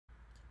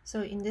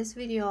So in this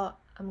video,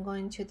 I'm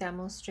going to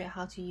demonstrate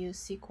how to use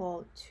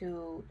SQL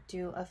to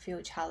do a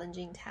few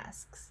challenging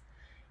tasks,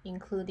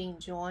 including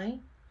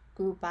join,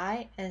 group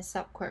by, and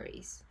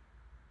subqueries.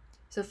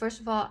 So first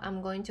of all,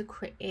 I'm going to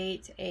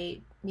create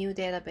a new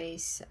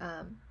database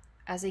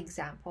as an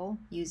example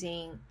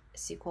using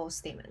SQL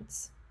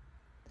statements.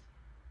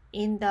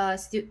 In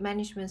the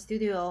Management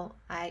Studio,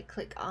 I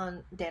click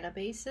on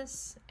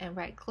Databases and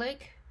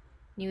right-click,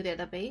 New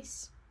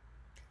Database.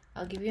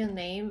 I'll give you a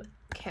name,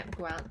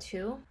 Campground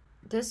 2.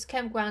 This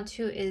Campground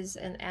 2 is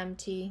an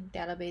empty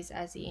database,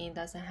 as in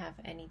doesn't have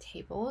any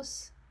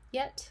tables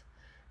yet.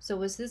 So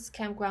with this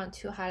Campground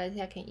 2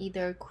 highlighted, I can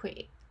either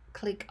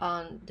click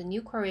on the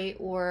new query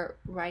or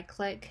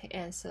right-click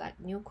and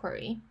select New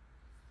Query.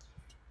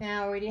 And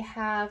I already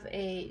have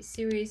a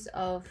series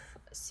of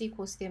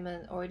SQL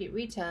statements already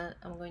written.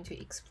 I'm going to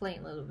explain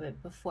a little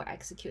bit before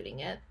executing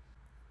it.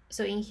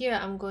 So in here,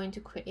 I'm going to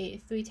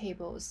create 3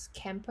 tables: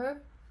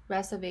 camper,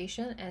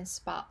 reservation, and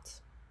spot.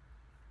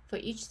 For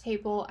each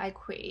table, I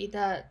create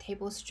the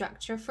table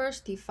structure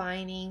first,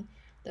 defining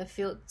the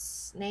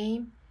field's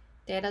name,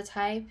 data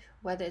type,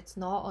 whether it's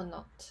null or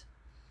not.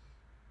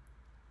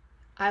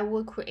 I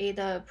will create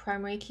the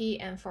primary key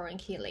and foreign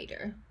key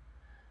later.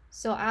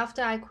 So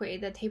after I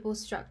create the table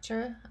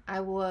structure, I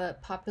will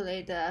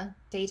populate the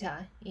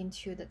data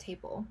into the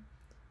table.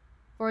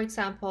 For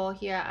example,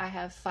 here I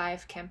have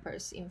 5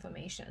 campers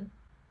information.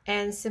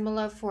 And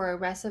similar for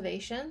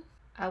reservation,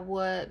 I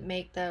would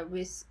make the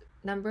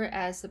number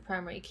as the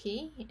primary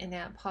key and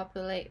then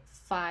populate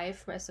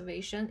 5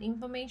 reservation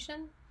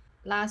information.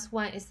 Last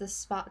one is the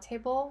spot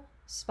table.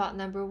 Spot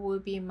number will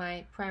be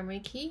my primary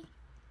key,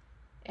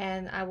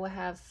 and I will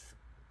have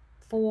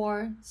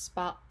 4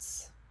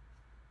 spots.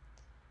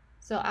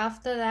 So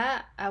after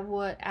that, I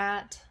would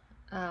add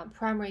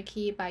primary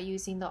key by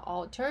using the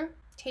alter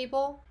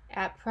table,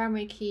 add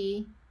primary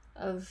key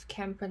of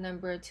camper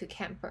number to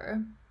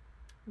camper,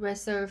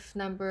 reserve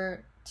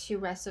number to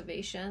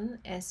reservation,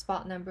 and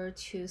spot number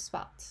to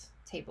spot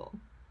table.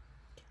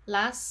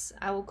 Last,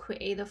 I will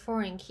create a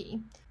foreign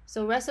key.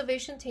 So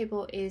reservation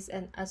table is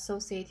an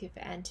associative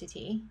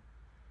entity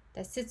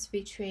that sits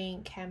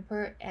between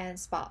camper and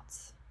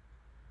spots.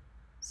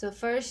 So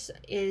first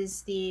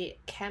is the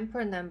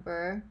camper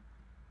number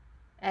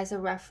as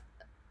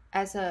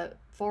a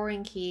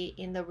foreign key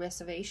in the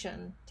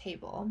reservation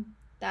table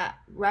that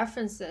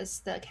references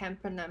the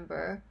camper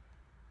number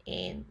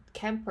in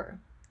camper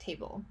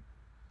table.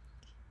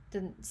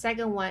 The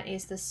second one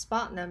is the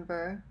spot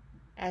number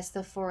as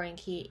the foreign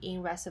key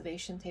in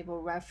reservation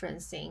table,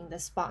 referencing the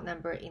spot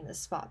number in the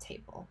spot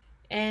table.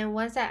 And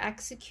once I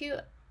execute,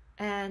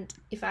 and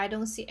if I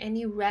don't see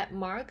any red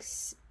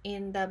marks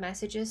in the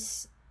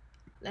messages,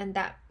 then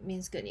that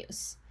means good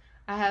news.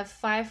 I have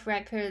 5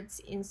 records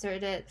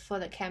inserted for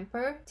the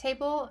camper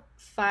table,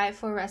 5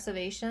 for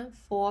reservation,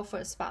 4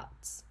 for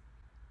spots.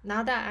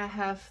 Now that I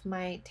have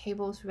my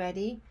tables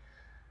ready,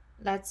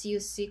 let's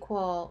use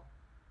SQL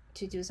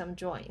to do some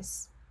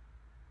joins.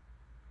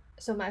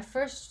 So my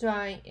first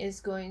join is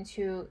going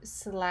to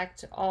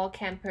select all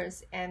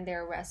campers and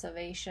their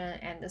reservation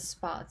and the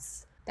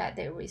spots that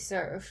they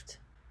reserved.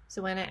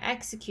 So when I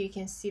execute, you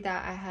can see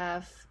that I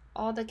have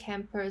all the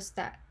campers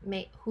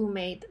who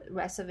made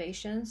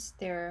reservations,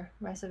 their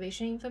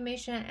reservation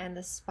information, and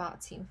the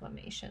spots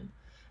information.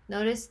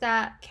 Notice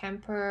that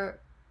camper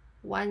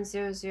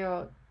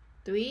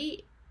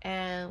 1003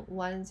 and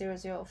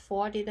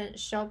 1004 didn't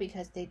show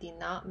because they did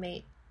not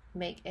make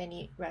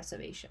any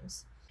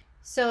reservations.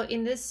 So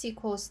in this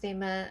SQL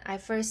statement, I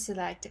first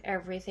select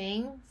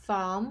everything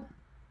from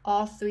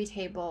all 3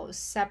 tables,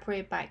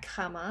 separate by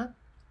comma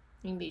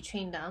in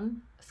between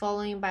them,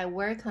 following by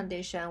where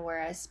condition,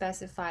 where I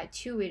specify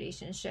 2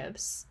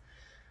 relationships,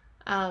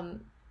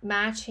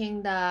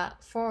 matching the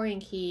foreign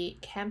key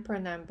camper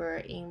number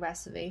in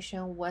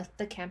reservation with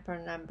the camper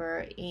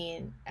number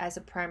as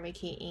a primary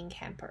key in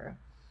camper,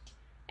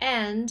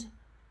 and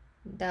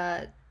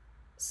the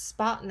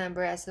spot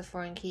number as the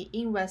foreign key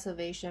in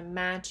reservation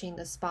matching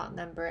the spot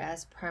number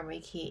as primary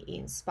key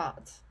in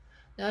spot.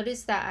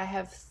 Notice that I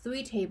have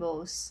 3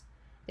 tables,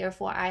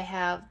 therefore I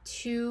have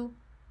 2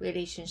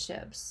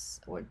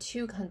 relationships or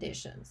 2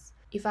 conditions.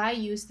 If I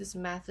use this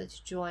method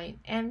to join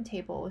m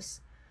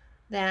tables,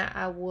 then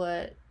I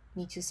would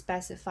need to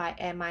specify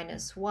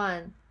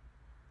n-1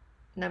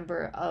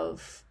 number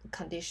of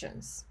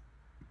conditions.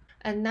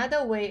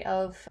 Another way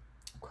of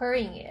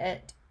querying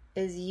it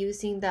is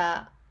using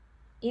the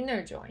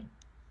inner join.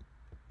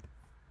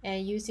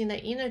 And using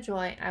the inner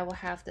join, I will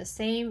have the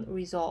same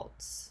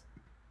results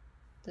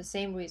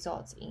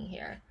in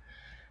here.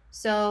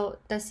 So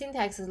the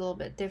syntax is a little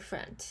bit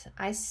different.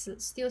 I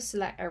still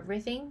select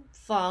everything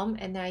from,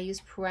 and then I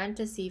use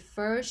parentheses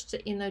first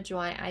inner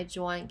join. I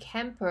join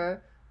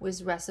camper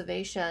with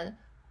reservation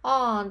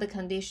on the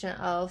condition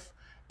of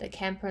the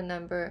camper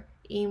number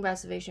in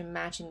reservation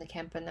matching the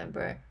camper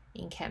number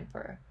in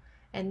camper.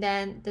 And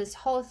then this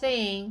whole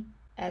thing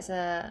as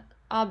a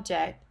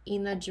object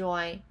inner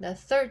join the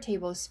 3rd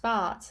table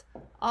spot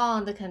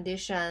on the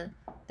condition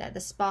that the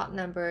spot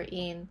number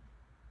in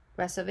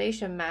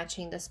reservation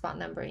matching the spot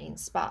number in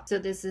spot. So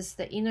this is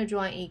the inner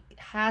join. It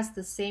has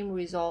the same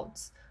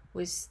results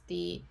with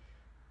the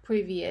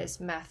previous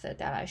method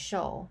that I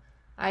show.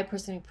 I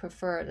personally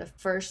prefer the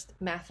first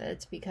method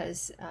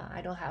because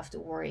I don't have to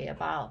worry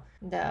about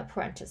the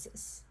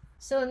parentheses.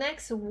 So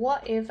next,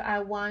 what if I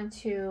want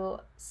to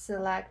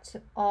select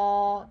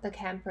all the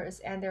campers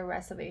and their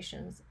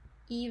reservations,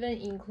 even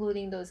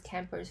including those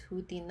campers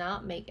who did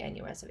not make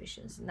any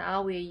reservations?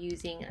 Now we're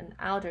using an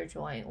outer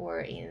join, or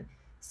in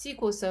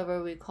SQL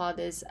Server, we call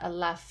this a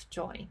left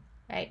join,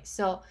 right?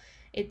 So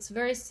it's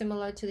very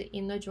similar to the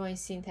inner join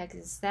syntax.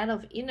 Instead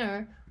of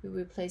inner, we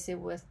replace it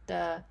with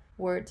the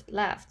word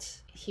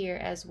left here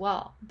as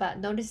well. But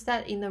notice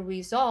that in the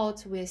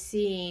result, we're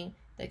seeing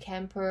the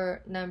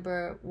camper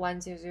number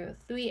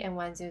 1003 and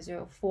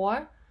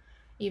 1004,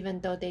 even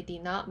though they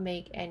did not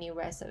make any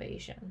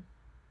reservation.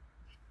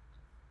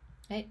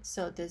 Okay,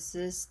 so this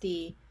is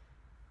the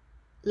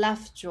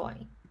left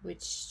join,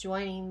 which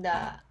joining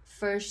the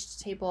first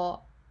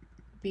table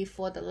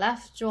before the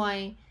left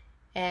join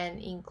and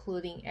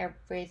including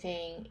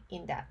everything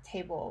in that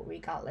table,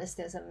 regardless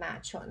there's a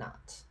match or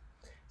not.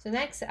 So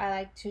next, I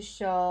like to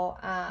show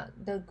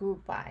the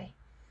group by.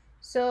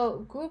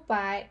 So group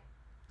by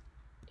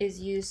is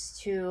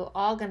used to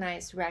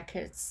organize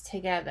records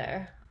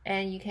together,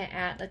 and you can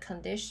add a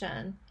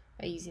condition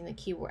by using the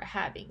keyword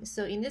having.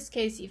 So in this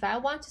case, if I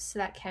want to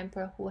select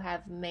camper who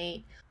have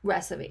made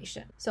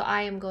reservation, so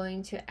I am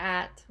going to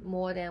add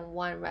more than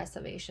one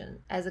reservation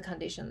as a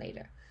condition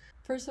later.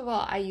 First of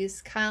all, I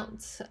use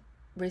count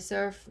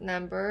reserve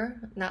number.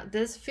 Now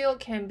this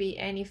field can be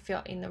any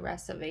field in the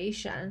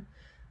reservation,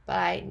 but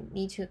I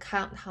need to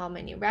count how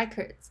many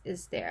records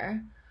is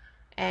there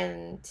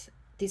and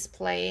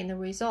display in the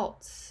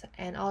results.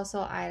 And also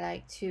I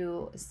like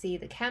to see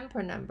the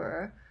camper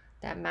number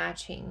that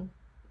matching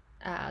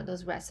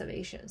those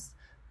reservations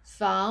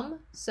from.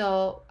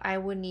 So I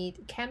would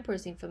need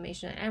campers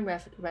information and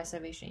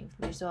reservation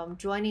information. So I'm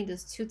joining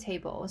these two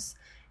tables.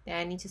 Then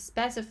I need to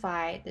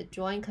specify the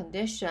join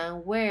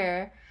condition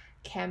where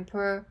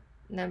camper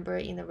number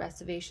in the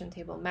reservation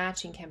table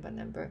matching camper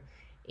number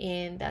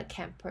in the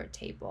camper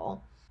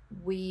table.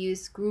 We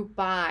use group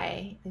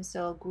by, and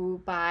so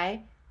group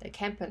by the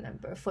camper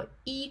number. For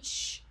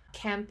each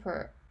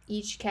camper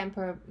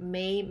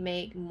may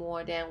make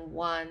more than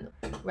one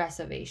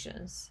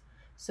reservations.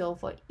 So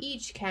for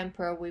each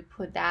camper, we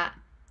put that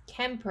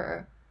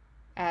camper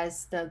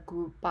as the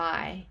group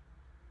by.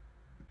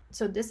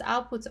 So this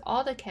outputs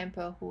all the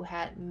camper who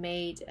had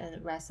made a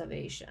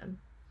reservation.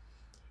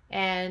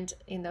 And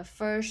in the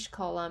first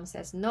column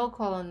says no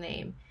column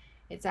name.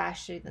 It's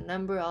actually the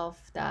number of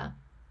the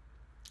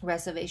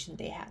reservation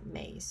they had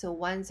made. So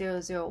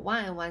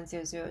 1001 and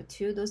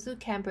 1002, those two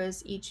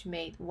campers each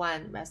made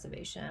one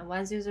reservation. And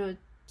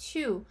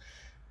 1002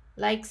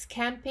 likes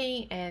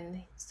camping,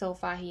 and so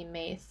far he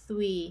made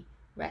 3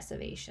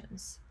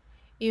 reservations.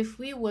 If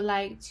we would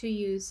like to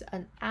use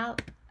an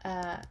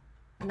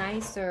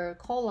nicer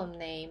column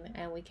name,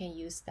 and we can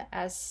use the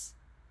S,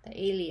 the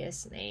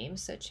alias name,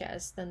 such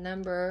as the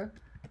number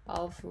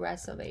of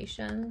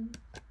reservation,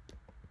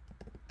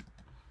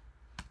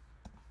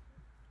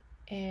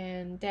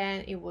 and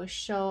then it will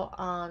show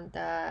on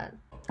the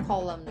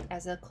column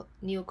as a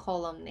new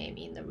column name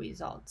in the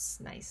results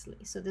nicely.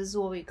 So this is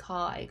what we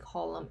call a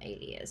column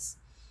alias.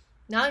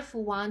 Now if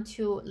we want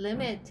to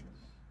limit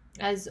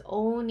as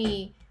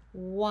only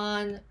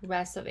one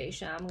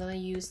reservation, I'm going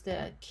to use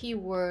the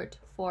keyword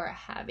for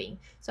having.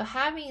 So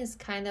having is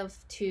kind of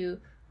to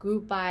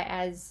group by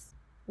as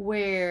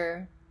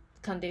where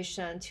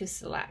condition to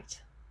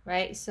select,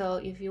 right? So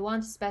if you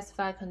want to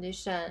specify a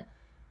condition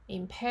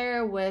in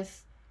pair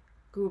with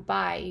group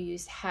by, you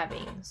use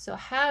having. So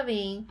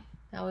having,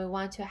 now we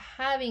want to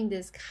having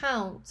this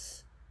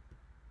count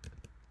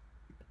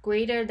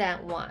greater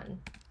than 1.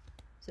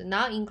 So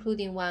not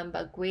including 1,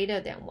 but greater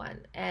than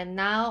 1. And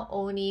now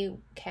only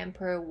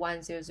camper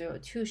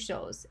 1002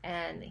 shows,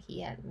 and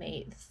he had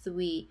made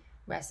 3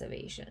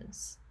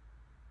 reservations,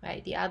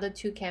 right? The other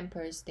 2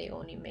 campers, they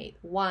only made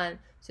 1,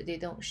 so they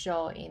don't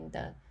show in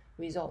the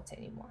results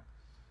anymore.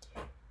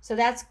 So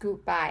that's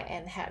group by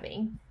and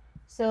having.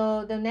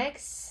 So the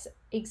next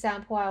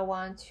example I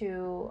want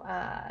to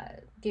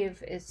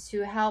give is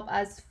to help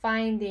us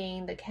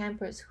finding the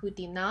campers who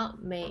did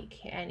not make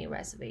any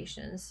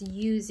reservations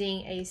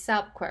using a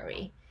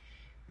subquery.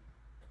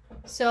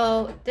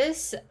 So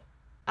this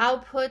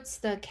outputs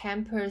the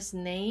campers'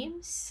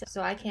 names,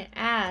 so I can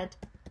add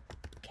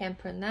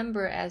camper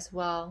number as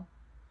well,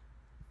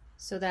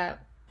 so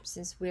that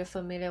since we're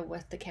familiar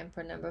with the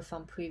camper number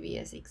from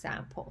previous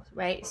examples,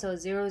 right? So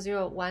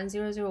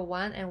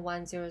 1001 and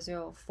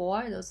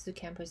 1004, those 2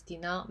 campers did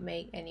not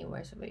make any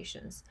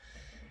reservations.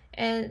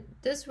 And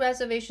this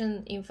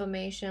reservation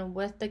information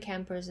with the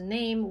camper's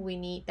name, we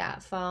need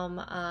that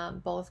from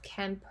both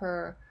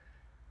camper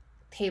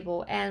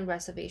table and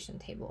reservation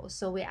table.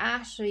 So we're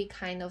actually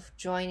kind of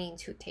joining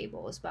 2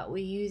 tables, but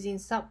we're using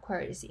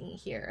subqueries in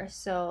here.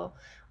 So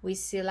we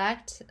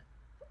select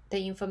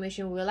the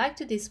information we would like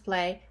to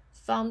display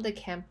from the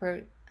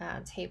camper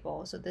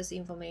table. So this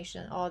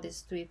information, all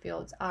these three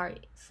fields are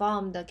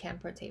from the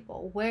camper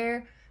table.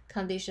 Where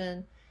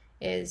condition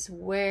is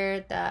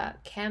where the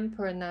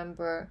camper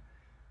number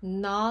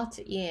not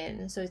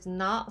in, so it's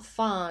not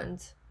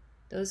found,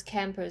 those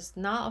campers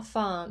not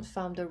found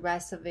from the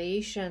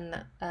reservation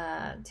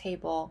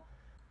table.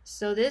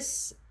 So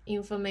this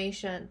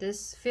information,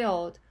 this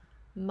field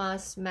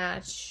must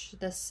match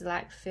the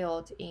select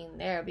field in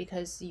there,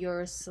 because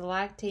you're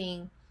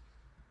selecting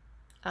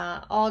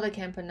all the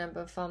camper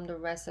number from the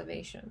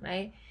reservation,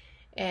 right?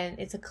 And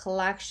it's a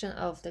collection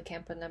of the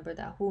camper number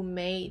that who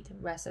made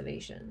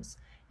reservations.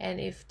 And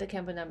if the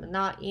camper number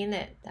not in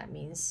it, that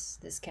means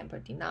this camper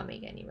did not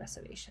make any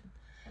reservation.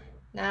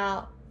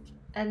 Now,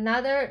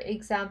 another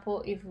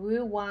example, if we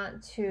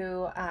want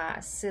to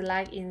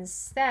select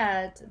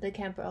instead the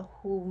camper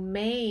who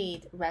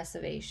made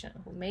reservation,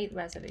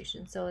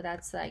 so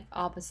that's like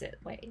opposite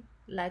way.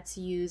 Let's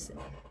use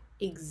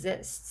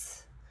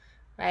exists,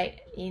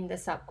 right, in the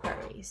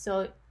subquery.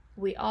 So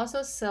we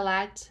also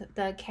select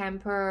the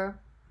camper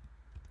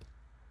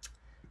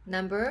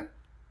number,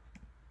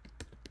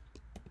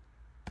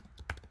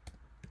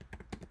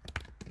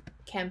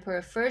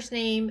 camper first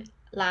name,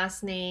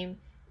 last name,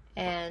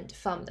 and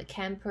from the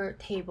camper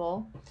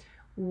table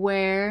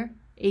where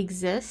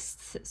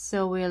exists.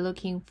 So we're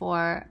looking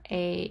for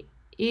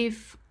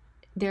if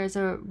there's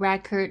a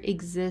record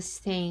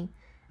existing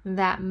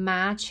that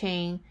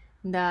matching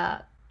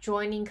the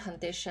joining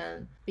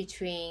condition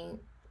between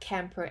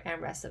camper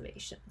and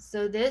reservation.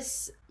 So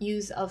this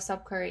use of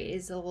subquery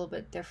is a little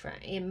bit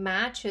different. It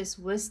matches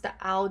with the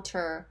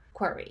outer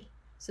query.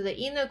 So the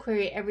inner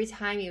query, every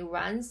time it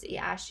runs, it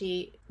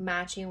actually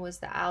matching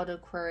with the outer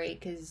query,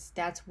 because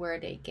that's where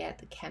they get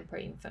the camper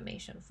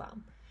information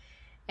from.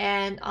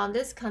 And on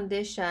this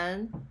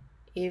condition,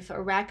 if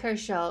a record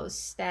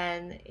shows,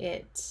 then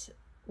it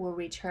will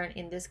return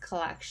in this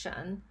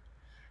collection.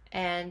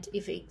 And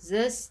if it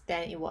exists,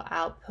 then it will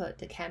output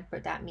the camper.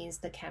 That means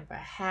the camper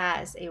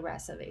has a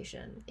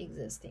reservation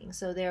existing.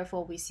 So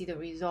therefore, we see the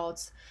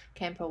results,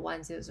 camper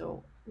 100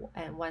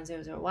 and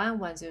 1001,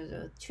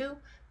 1002,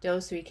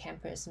 those three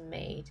campers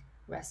made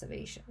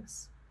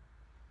reservations.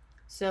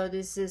 So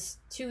this is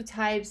two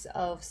types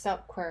of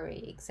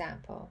subquery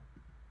example.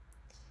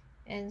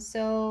 And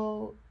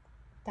so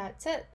that's it.